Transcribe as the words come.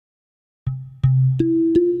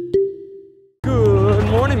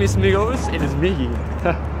mis amigos, it is me.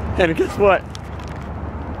 And guess what?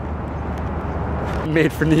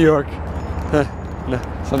 Made for New York. No,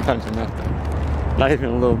 sometimes I'm not though. Not even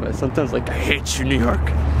a little bit. Sometimes like, I hate you, New York.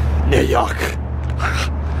 New York.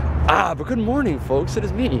 But good morning, folks. It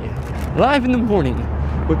is me. Live in the morning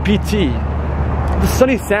with PT. The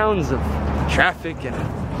sunny sounds of traffic and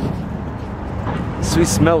the sweet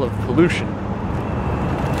smell of pollution.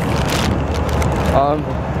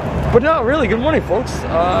 But no, really, good morning, folks.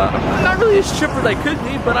 I'm not really as chipper as I could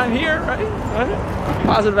be, but I'm here, right?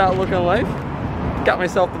 Positive outlook on life. Got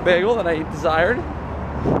myself the bagel that I desired.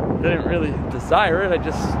 Didn't really desire it, I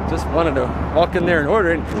just wanted to walk in there and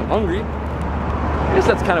order it because I'm hungry. I guess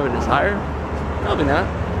that's kind of a desire. Probably not.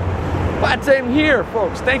 But I'm here,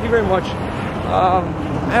 folks. Thank you very much.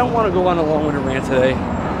 I don't want to go on a long-winded rant today.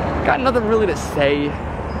 Got nothing really to say.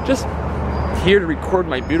 Just here to record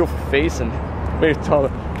my beautiful face and wait to all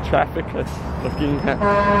the traffic that's looking at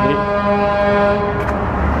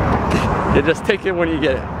me. You just take it when you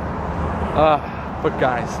get it. But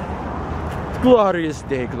guys, glorious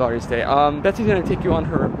day, glorious day. Betsy's gonna take you on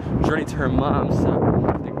her journey to her mom's.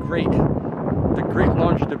 The great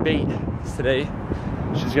launch debate today.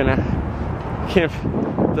 She's gonna camp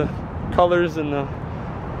the colors and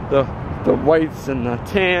the whites and the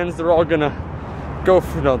tans. They're all gonna go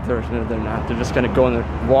for no, they're not. They're just gonna go in the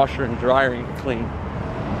washer and dryer and get clean.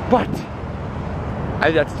 But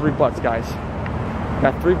that's 3 buts, guys.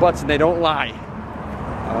 Got 3 buts and they don't lie.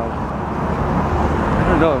 I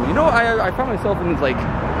don't know. You know, I found myself in these like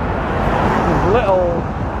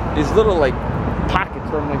little like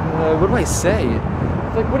pockets where I'm like, what do I say?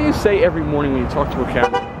 It's like, what do you say every morning when you talk to a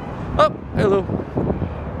camera? Oh, hello.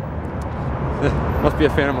 Must be a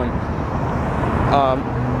fan of mine.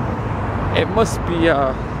 It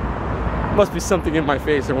must be something in my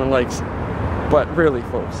face everyone likes. But really,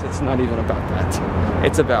 folks, it's not even about that.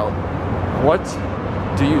 It's about what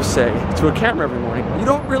do you say to a camera every morning? You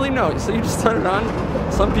don't really know, so you just turn it on.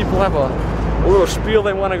 Some people have a little spiel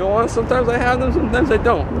they want to go on. Sometimes I have them, sometimes I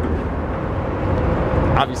don't.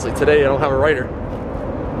 Obviously, today I don't have a writer.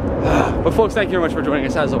 But folks, thank you very much for joining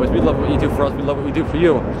us. As always, we love what you do for us. We love what we do for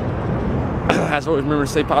you. As always, remember to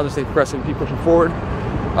stay positive, stay progressive, keep pushing forward.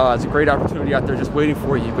 It's a great opportunity out there just waiting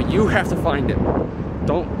for you, but you have to find it.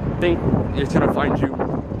 Don't think it's gonna find you.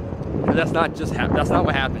 That's not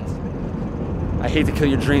what happens. I hate to kill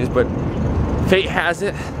your dreams, but fate has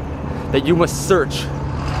it that you must search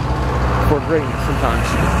for greatness sometimes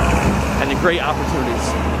and the great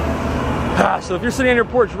opportunities. So if you're sitting on your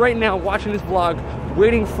porch right now watching this vlog,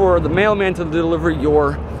 waiting for the mailman to deliver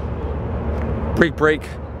your break,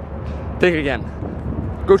 think again.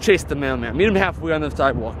 Go chase the mailman. Meet him halfway on the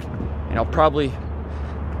sidewalk, and he'll probably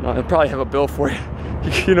have a bill for you.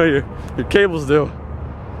 You know your cables do.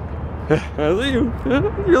 You're a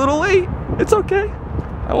little late. It's okay.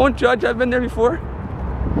 I won't judge. I've been there before.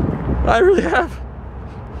 I really have.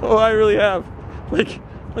 Oh, I really have. Like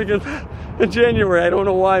in January. I don't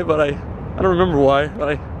know why, but I don't remember why.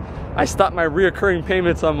 But I stopped my reoccurring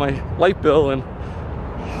payments on my light bill, and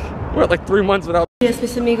we're at like 3 months without. Yes,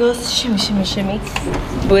 mis amigos. Shimmy, shimmy, shimmy.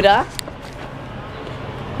 Buddha.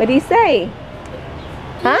 What do you say?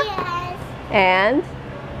 Huh? Yes. And.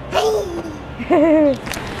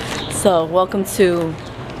 So, welcome to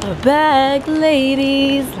a bag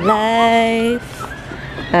lady's life.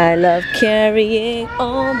 I love carrying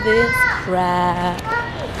all this crap.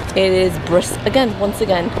 It is brisk again, once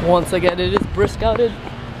again, it is brisk out in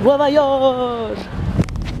Nueva York.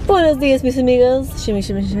 Buenos dias, mis amigos. Shimmy,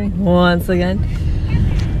 shimmy, shimmy. Once again.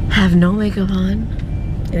 Have no makeup on.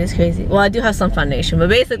 It is crazy. Well, I do have some foundation, but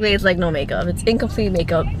basically it's like no makeup. It's incomplete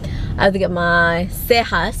makeup. I have to get my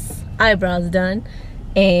cejas, eyebrows done.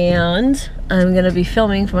 And I'm gonna be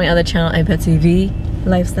filming for my other channel, thatsBETSYV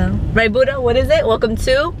lifestyle. Right, Buddha? What is it? Welcome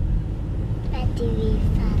to Betsy V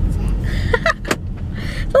process.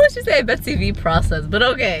 So let's just say thatsBETSYV process, but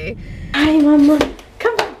okay. Hi, Mama.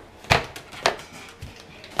 Come on.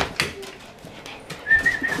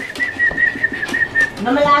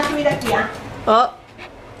 No me la subir aquí, ah. Oh,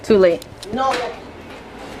 too late. No.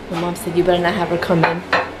 My mom said you better not have her come in.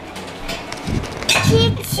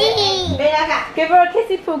 Chichi. Give her a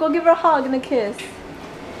kissy poo. Go give her a hug and a kiss.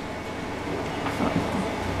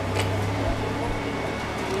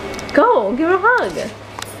 Go, give her a hug.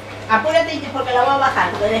 Apúrate porque la voy a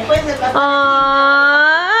bajar. Después se va a...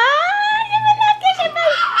 Give her a kissy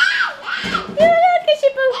poo. Give her a kissy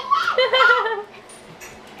poo.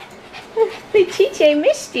 Hey, Chichi, I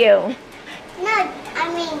missed you. No, I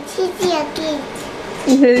mean Chichi a kid.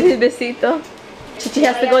 Besito. Chichi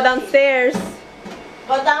has to go downstairs.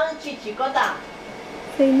 Go down, Chichi, go down.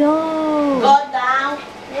 Say no. Go down.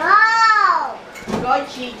 No. Go,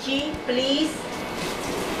 Chichi, please.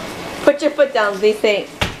 Put your foot down. They say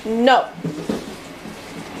no.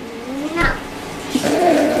 No.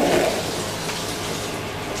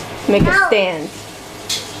 Make No. a stand.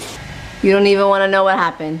 You don't even want to know what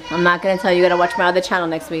happened. I'm not going to tell you. You got to watch my other channel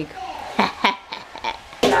next week.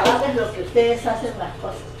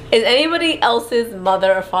 Is anybody else's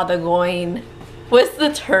mother or father going, what's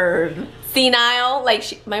the term? Senile? Like,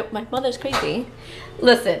 my mother's crazy.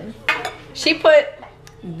 Listen, she put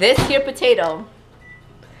this here potato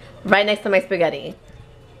right next to my spaghetti.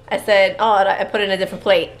 I said, oh, I put it in a different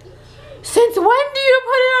plate. Since when do you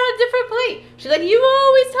put it on a different plate? She's like, you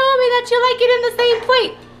always tell me that you like it in the same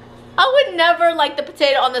plate. I would never like the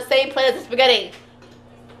potato on the same plate as the spaghetti.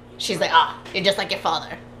 She's like, ah, you're just like your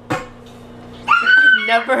father.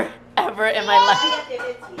 Never, ever in my life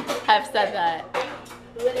have said that.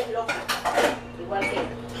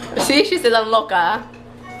 See, she says I'm loca.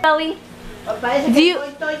 Belly, do you...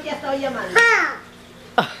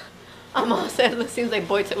 Mama said it seems like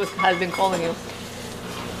Boytoy has been calling you.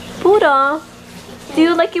 Buddha, do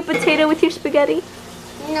you like your potato with your spaghetti?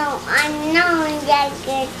 No, I'm not like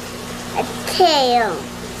a tail.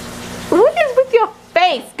 What is with your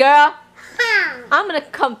face, girl? Ha. I'm gonna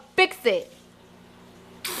come fix it.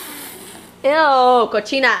 Ew,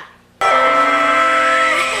 cochina.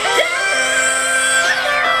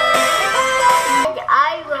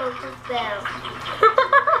 I will put them.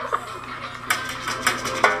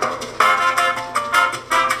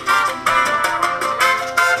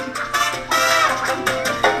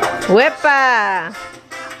 Whippa!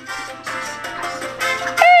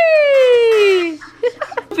 Hey!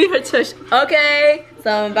 Okay, so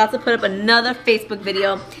I'm about to put up another Facebook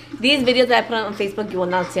video. These videos that I put on Facebook, you will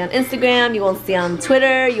not see on Instagram, you won't see on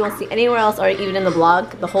Twitter, you won't see anywhere else, or even in the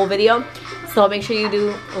blog, the whole video. So make sure you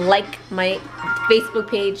do like my Facebook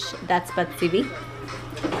page, That's BETSYV.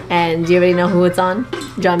 And you already know who it's on,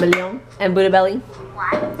 John Leon and Buddha Belly.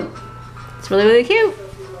 It's really, really cute.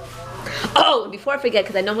 Oh, before I forget,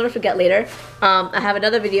 because I know I'm going to forget later, I have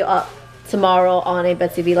another video up tomorrow on a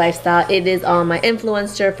Betsy V lifestyle. It is on my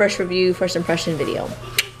influencer first review, first impression video.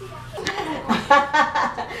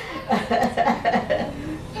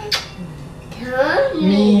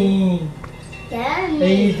 Dummy.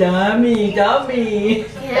 Hey, dummy, dummy.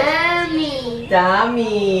 Dummy.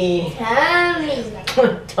 Dummy. Dummy.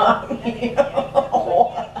 Dummy. Dummy.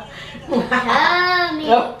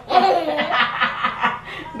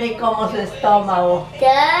 Ve como su estómago.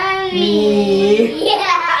 Dummy.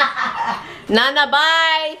 Yeah. Nana,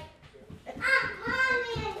 bye.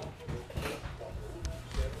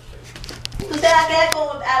 ¿Tú te vas a quedar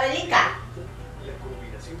con Abelica?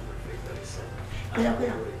 Cuidado,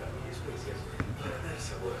 cuidado.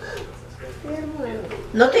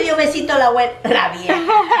 No te dio besito la vieja.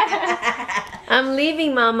 I'm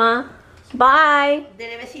leaving, Mama. Bye.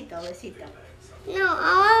 Dele besito, besito. No,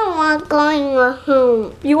 I want going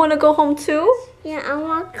home. You want to go home too? Yeah, I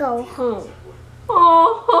want to go home.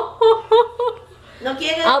 Oh. ¿No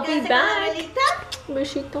quieres I'll be quedarse con back. Abuelita?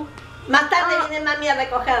 Besito. Más tarde viene mami a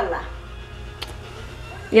recogerla.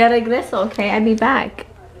 Ya regreso, okay? I'll be back.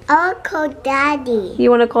 I'll call Daddy. You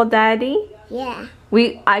want to call Daddy? Yeah.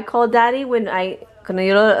 I call Daddy cuando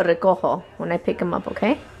yo lo recojo, when I pick him up,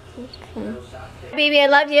 okay? Okay. Baby, I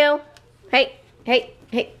love you. Hey, hey,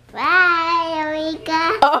 hey. Bye,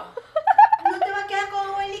 Erika. Oh. ¿No te vas a quedar con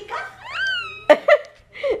abuelita?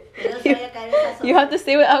 You have to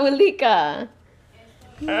stay with Abuelita.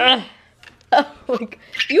 Oh my God.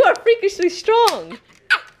 You are freakishly strong.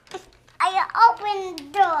 I open the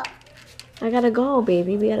door. I gotta go,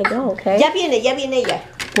 baby. We gotta go, okay? Ya viene ella.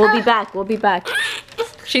 We'll be back. We'll be back.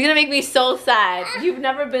 She's gonna make me so sad. You've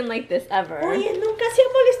never been like this ever. Oye, nunca se ha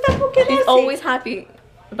molestado por quedarse. She's always happy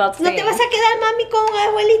about ¿No staying. te vas a quedar mami con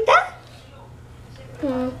abuelita?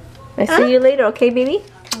 I see you later, okay, baby?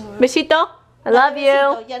 Besito. I love you.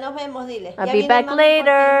 Besito, ya nos vemos, dile. I'll Ya be viene back mami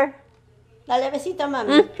later. por ti. Dale besito a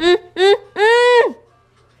mami.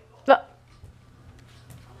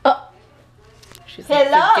 Oh. She's like,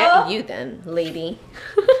 Hello? forget you then, lady.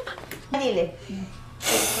 Dile.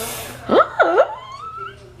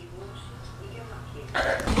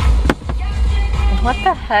 What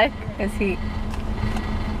the heck is he?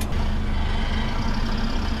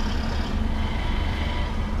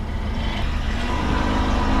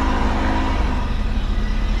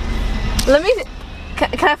 Let me.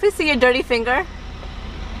 Can I please see your dirty finger?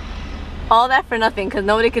 All that for nothing, because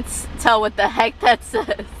nobody could tell what the heck that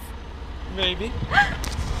says. Maybe.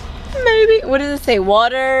 Maybe. What does it say?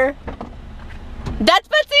 Water. That's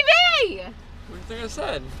Betsy V! What does thing I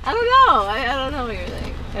said. I don't know. I don't know what you were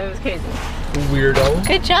saying. It was crazy. Weirdo.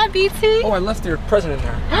 Good job, BT. Oh, I left your present in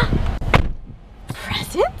there.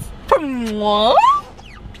 Present? From what?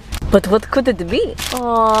 But what could it be?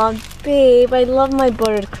 Aw, babe, I love my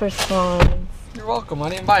buttered croissants. You're welcome. I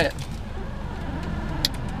didn't buy it.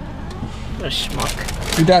 What a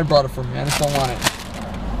schmuck. Your dad brought it for me. I just don't want it.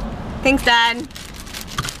 Thanks, Dad.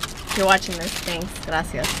 If you're watching this, thanks.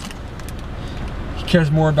 Gracias. He cares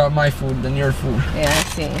more about my food than your food. Yeah, I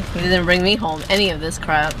see. He didn't bring me home any of this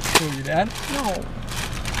crap. Who, your dad? No.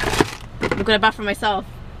 Look what I bought for myself.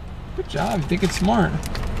 Good job. You think it's smart.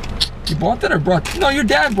 You bought that or brought? No, your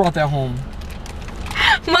dad brought that home.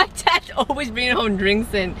 My dad's always bringing home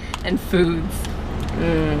drinks and foods.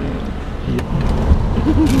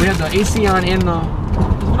 We have the AC on and the...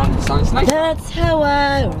 What on the sun? It's nice. That's how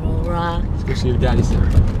I rock. Let's go see your daddy's there.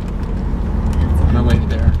 On my way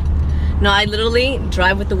there. No, I literally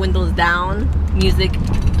drive with the windows down, music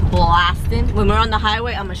blasting. When we're on the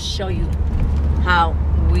highway, I'm gonna show you how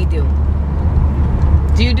we do.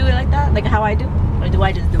 Do you do it like that? Like how I do? Or do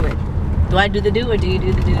I just do it? Do I do the do or do you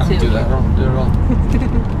do the do I too? don't do that. I don't do it at all.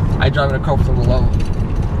 I drive in a comfortable level.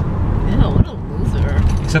 Ew, what a loser.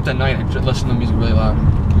 Except at night, I listen to music really loud.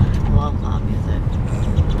 I love loud music.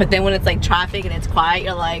 But then when it's like traffic and it's quiet,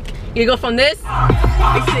 you're like, you go from this?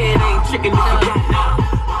 They say it ain't chicken.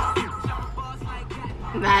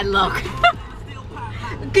 Mad look.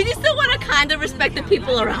 Cause you still want to kind of respect the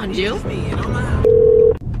people around you.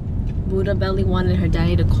 Buddha Belly wanted her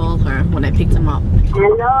daddy to call her when I picked him up.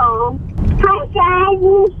 Hello. Hi,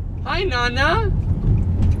 Daddy. Hi, Nana.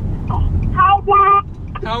 Hi, Dad.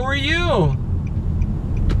 How are you?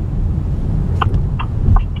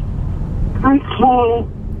 Okay.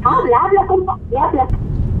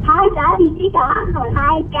 Hi, Daddy.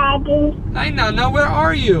 Hi, Daddy. Hi, Nana. Where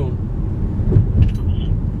are you?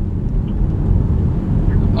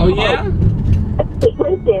 Oh, yeah?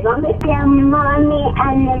 Mommy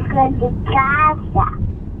and the casa.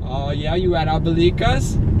 Oh, yeah? You at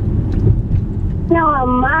Abelica's? No,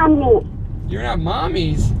 Mommy. You're at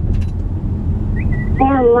Mommy's.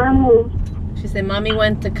 Yeah, Mommy. She said, Mommy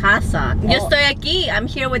went to casa. Yo estoy aquí. I'm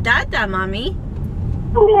here with Dada, Mommy.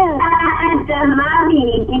 Mommy.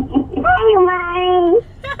 Hi, Mommy.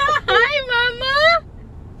 Hi, Mama.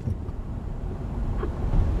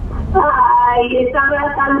 Ay, está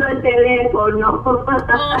abrazando el teléfono.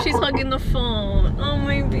 Oh, she's hugging the phone. Oh,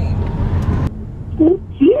 my baby. Sí,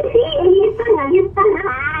 ahí están.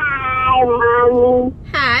 Hi, Mommy.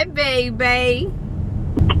 Hi, baby.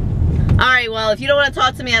 All right, well, if you don't want to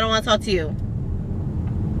talk to me, I don't want to talk to you.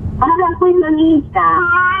 Habla pues, mamita.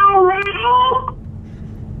 Hi, Mommy.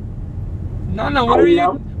 Nana, what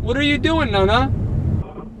are you doing, Nana?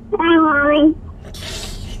 Hi, Mommy.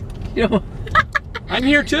 You know, I'm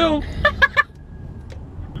here too.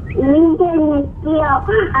 Is that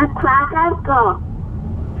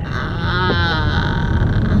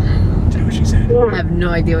what she said? I have no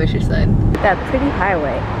idea what she said. That pretty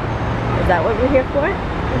highway. Is that what we're here for?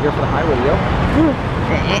 We're here for the highway, yo.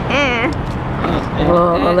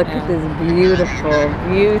 Oh, look at this beautiful,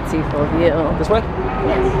 beautiful view. This way?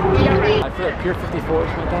 Yes. I feel like Pier 54 or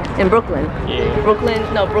something like that. In Brooklyn. Yeah. Brooklyn.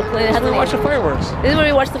 It has We watch the fireworks. This is where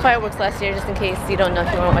we watched the fireworks last year, just in case you don't know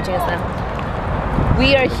if you weren't watching us then.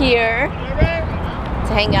 We are here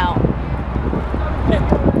to hang out.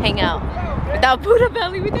 Hang out. Without Buddha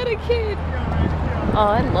Belly, without a kid. Oh,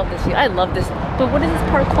 I love this view. I love this. But what is this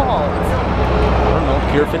park called? I don't know,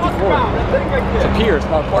 Pier 54. It's a pier, it's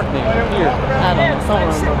not a park name, it's a pier. I don't know,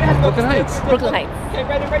 somewhere. Brooklyn Heights. Brooklyn Heights.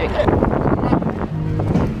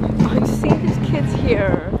 Oh, you see these kids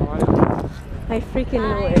here. I freaking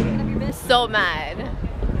knew it. So mad.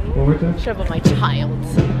 Sure about my child.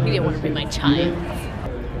 He didn't want to bring my child.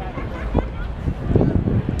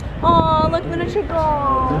 Oh, look, miniature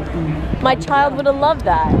doll. My child would have loved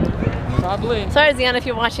that. Probably. Sorry, Ziana, if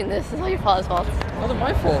you're watching this. This is all your father's fault. Wasn't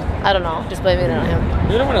my fault. I don't know. Just blaming it on him.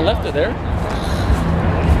 You're the one that left it there.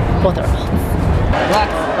 Both our faults.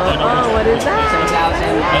 Oh, what is that?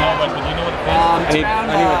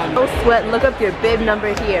 Oh, sweat. Look up your bib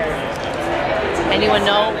number here. Anyone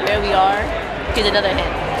know where we are? Here's another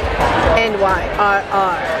hint.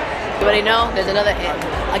 NYRR. Everybody know? There's another hint.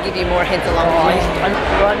 I'll give you more hints along the way.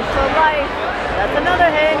 Run for life. That's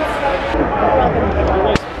another hint.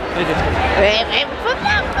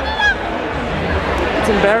 It's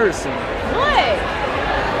embarrassing. What?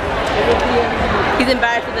 He's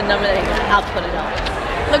embarrassed with the number that he got. I'll put it up.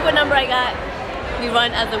 Look what number I got. We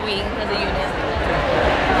run as a unit. Look at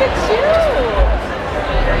you.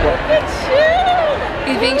 Look at you.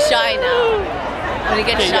 He's being shy now. When he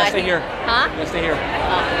gets shy. You gotta stay here. Huh? You gotta stay here.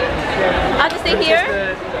 Oh. I have to stay here?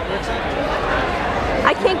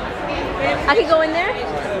 I can go in there?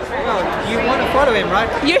 No, you want to follow him, right?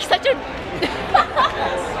 You're such a...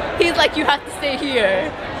 He's like, you have to stay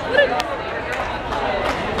here.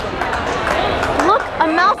 Look, a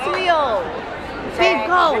mouse wheel. Babe,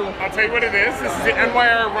 go. I'll tell you what it is. This is the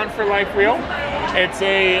NYR Run for Life wheel. It's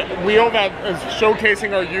a wheel that is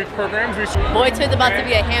showcasing our youth programs. Boytoy's about to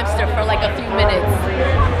be a hamster for like a few minutes.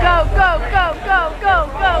 Go, go, go, go, go,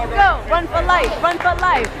 go, go. Run for life, run for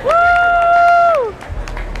life. Woo!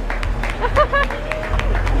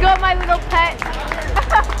 Go, my little pet.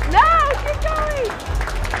 No, keep going.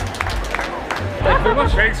 Thank you very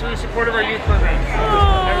much. Thanks for your support of our youth programs.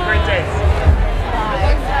 Have a great day.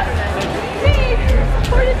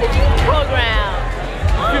 Supported the youth program.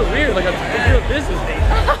 I feel weird, like I feel business.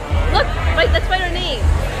 Look, right, let's write our name.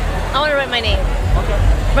 I want to write my name. Okay.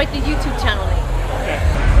 Write the YouTube channel name. Okay.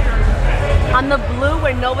 On the blue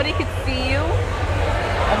where nobody could see you.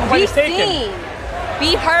 Be seen.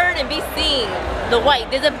 Be heard and be seen. The white.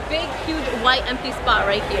 There's a big, huge white empty spot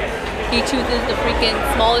right here. He chooses the freaking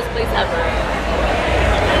smallest place ever.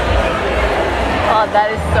 Oh,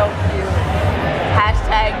 that is so cute.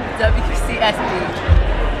 Hashtag WCSB.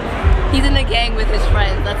 He's in a gang with his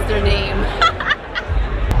friends. That's their name.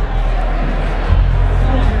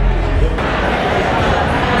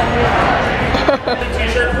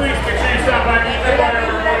 T-shirt, please. Make sure you stop by the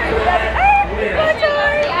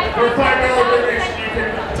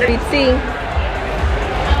Betsy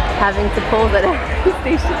having to pose at every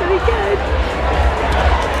station that he can.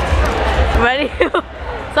 Ready?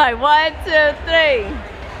 Sorry, 1, 2, 3.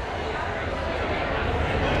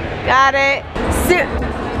 Got it. Sit.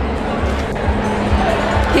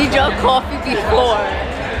 He drunk coffee before,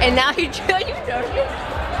 and now he drunk. You nervous?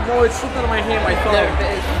 No, it's slipped out of my hand, my phone.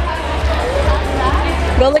 Nervous.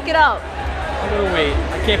 Go look it up. I'm gonna wait.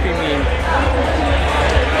 I can't be mean.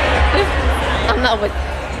 I'm not with.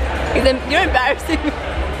 You're embarrassing me.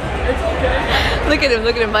 It's okay. Look at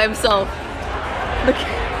him by himself.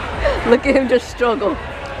 Look at him just struggle.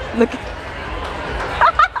 Look.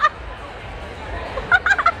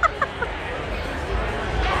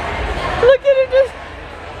 Look at him just.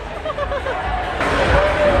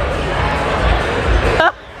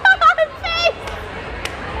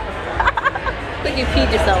 Look, you peed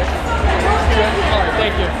yourself. Alright,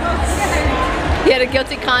 thank you. You had a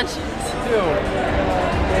guilty conscience. Dude.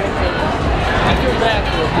 I feel bad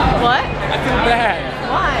for people. What? I feel bad.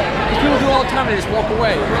 Why? Because people do it all the time and they just walk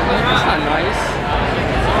away. That's not nice.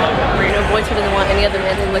 You know, Boytoy doesn't want any other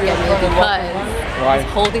man to look at me because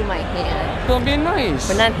he's holding my hand. So I'm being nice.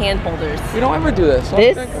 We're not hand holders. We don't ever do this.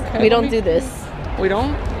 This? Okay, we don't do this. We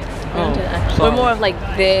don't? We don't do that. sorry. We're more of like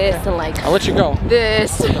this and like I'll let you go.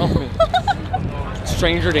 this. Help me.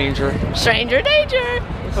 Stranger danger. Stranger danger.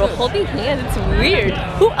 We're holding hands. It's weird.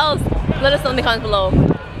 Who else? Let us know in the comments below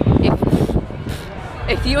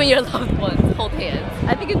if you and your loved ones hold hands.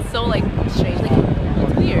 I think it's so like strange. Like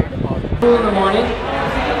it's weird. In the morning,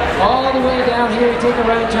 all the way down here, you take a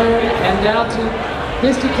right turn and down to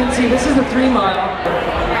this. You can see this is the 3 mile.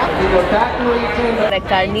 You go back the way you came. The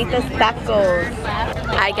carnitas tacos.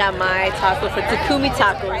 I got my taco for Takumi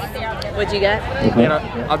tacos. What'd you get? And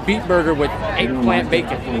a beet burger with eggplant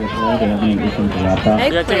bacon. Eggplant.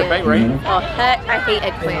 You gotta take a bite, right? Oh heck, I hate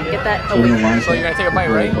eggplant. Get that away. So you're gonna take a bite,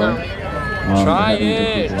 right? No. Try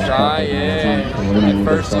it. Try it. At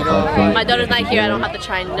first, you don't like My daughter's not here. I don't have to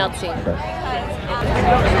try nothing.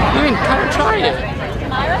 You mean, come and try it.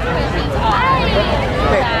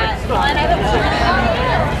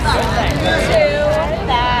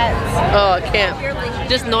 Oh, I can't.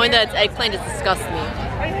 Just knowing that it's eggplant just disgusts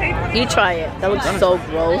me. You try it. That looks so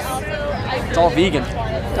gross. It's all vegan.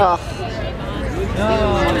 Oh.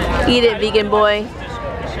 Eat it, vegan boy.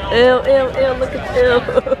 Ew, ew, ew, look at ew.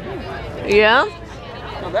 Yeah?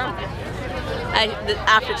 Not bad. The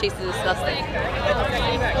aftertaste is disgusting.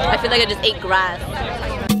 I feel like I just ate grass.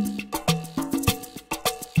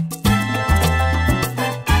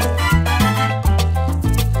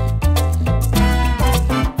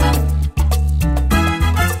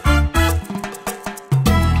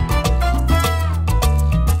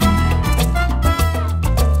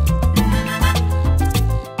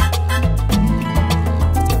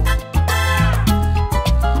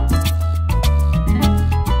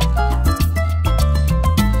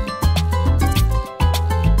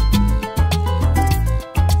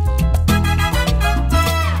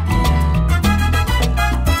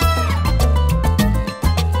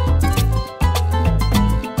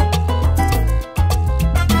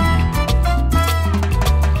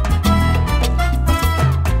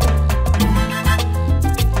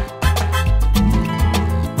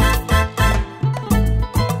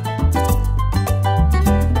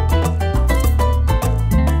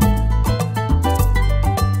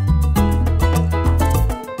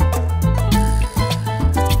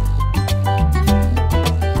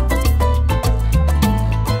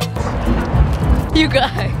 You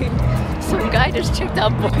guys, some guy just checked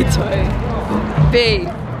out Boytoy. Babe,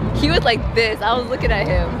 he was like this. I was looking at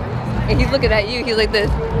him, and he's looking at you. He's like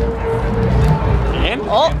this. And?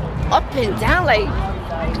 Oh, up and down, like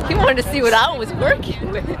he wanted to see what I was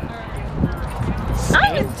working with.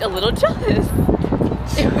 I was a little jealous.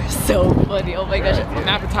 It was so funny. Oh my gosh. I'm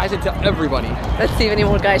appetizing to everybody. Let's see if any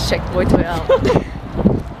more guys check Boytoy out.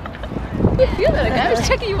 You feel that a guy was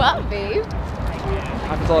checking you out, babe.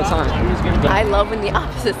 Happens all the time. I love when the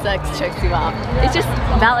opposite sex checks you out. It just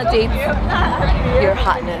validates your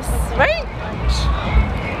hotness, right?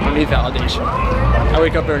 I don't need validation. I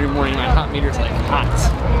wake up every morning, my hot meter's like hot.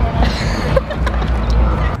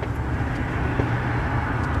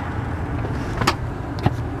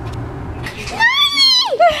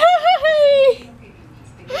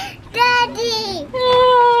 Daddy!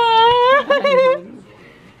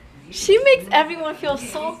 She makes everyone feel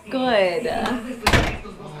so good.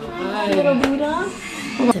 Little Buddha.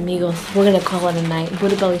 Amigos, we're gonna call it a night.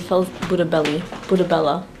 Buddha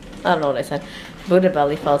Bella. I don't know what I said. Buddha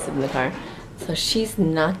Belly fell asleep in the car. So she's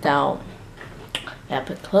knocked out. I gotta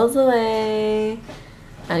put clothes away.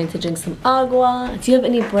 I need to drink some agua. Do you have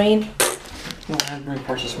any brain? No, I had brain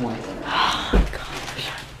parts this morning. Oh gosh.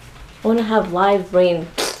 I wanna have live brain.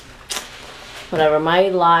 Whatever my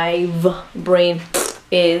live brain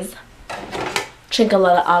is. Drink a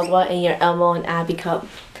lot of agua in your Elmo and Abby cup.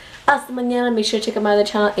 Hasta mañana. Make sure to check out my other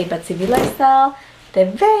channel, a Betsy V Lifestyle. Te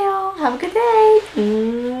veo. Have a good day.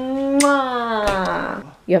 Mwah.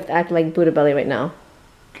 You have to act like Buddha Belly right now.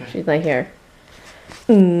 Okay. She's not here.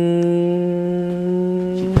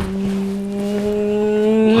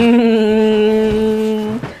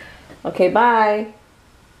 Okay, bye.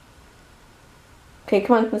 Okay,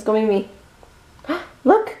 come on. Let's go meet me.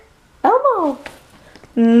 Look. Elmo.